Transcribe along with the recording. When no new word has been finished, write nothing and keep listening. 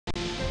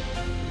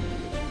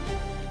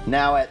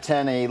Now at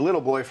 10, a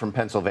little boy from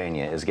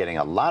Pennsylvania is getting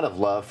a lot of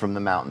love from the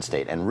Mountain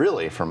State and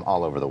really from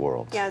all over the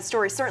world. Yeah, the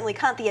story certainly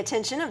caught the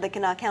attention of the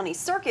Kanawha County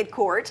Circuit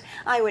Court.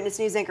 Eyewitness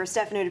News anchor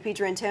Stefano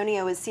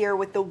Dipietrantonio is here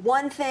with the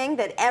one thing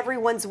that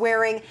everyone's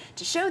wearing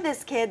to show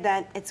this kid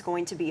that it's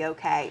going to be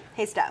okay.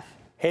 Hey, Steph.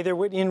 Hey there,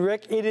 Whitney and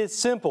Rick. It is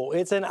simple.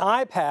 It's an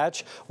eye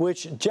patch,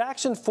 which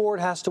Jaxon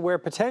Ford has to wear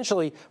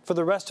potentially for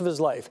the rest of his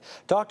life.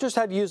 Doctors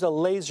had to use a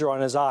laser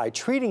on his eye,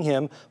 treating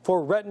him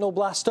for retinal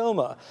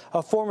blastoma,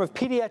 a form of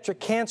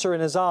pediatric cancer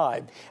in his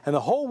eye. And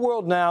the whole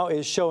world now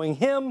is showing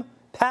him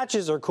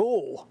patches are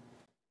cool.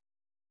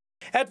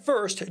 At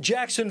first,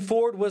 Jaxon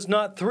Ford was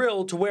not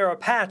thrilled to wear a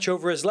patch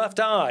over his left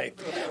eye.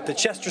 The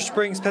Chester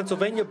Springs,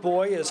 Pennsylvania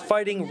boy is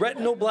fighting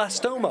retinal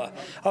blastoma,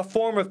 a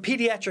form of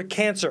pediatric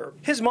cancer.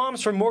 His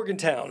mom's from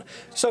Morgantown,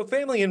 so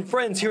family and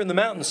friends here in the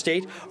Mountain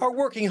State are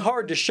working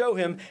hard to show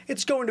him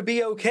it's going to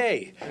be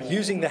okay,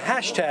 using the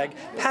hashtag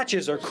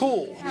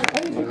patchesarecool.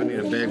 We need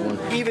a big one.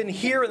 Even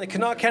here in the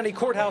Kanawha County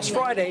Courthouse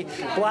Friday,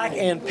 black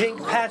and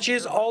pink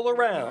patches all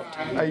around.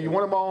 Hey, you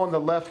want them all on the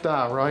left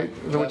eye, right?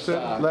 Is that what you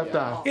said? Left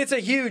eye. It's a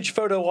huge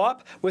photo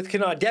op with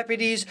Kanawha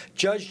deputies,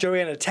 Judge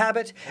Joanna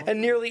Tabbitt,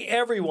 and nearly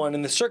everyone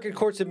in the Circuit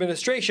Court's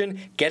administration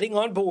getting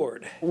on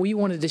board. We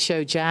wanted to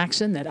show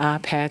Jaxon that eye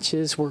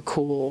patches were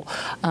cool.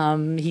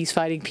 He's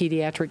fighting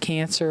pediatric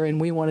cancer,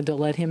 and we wanted to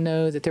let him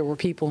know that there were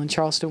people in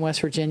Charleston,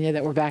 West Virginia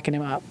that were backing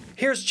him up.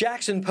 Here's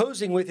Jaxon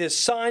posing with his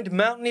signed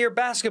Mountaineer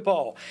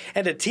Basketball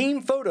and a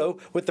team photo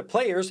with the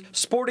players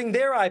sporting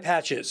their eye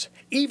patches.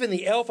 Even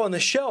the elf on the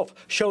shelf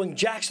showing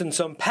Jaxon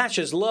some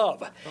patches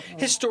love.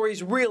 His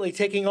story's really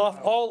taking off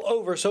all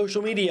over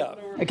social media.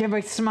 I can't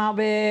wait to smile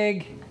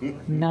big.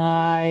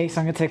 Nice.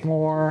 I'm going to take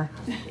more.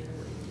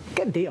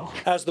 Good deal.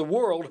 As the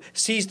world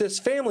sees this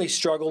family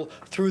struggle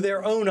through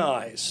their own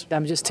eyes.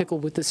 I'm just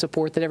tickled with the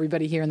support that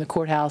everybody here in the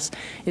courthouse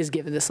is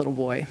giving this little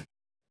boy.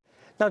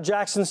 Now,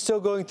 Jaxon's still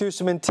going through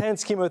some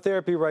intense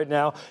chemotherapy right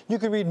now. You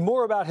can read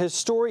more about his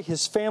story.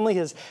 His family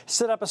has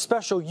set up a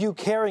special You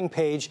Caring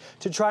page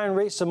to try and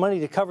raise some money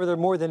to cover their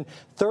more than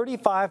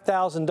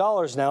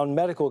 $35,000 now in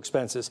medical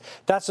expenses.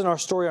 That's in our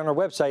story on our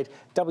website,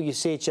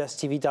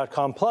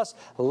 WCHSTV.com. Plus,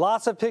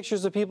 lots of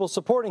pictures of people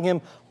supporting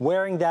him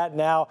wearing that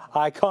now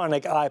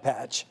iconic eye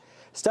patch.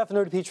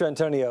 Stefano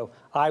Dipietrantonio,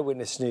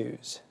 Eyewitness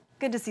News.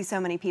 Good to see so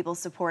many people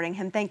supporting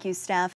him. Thank you, Steph.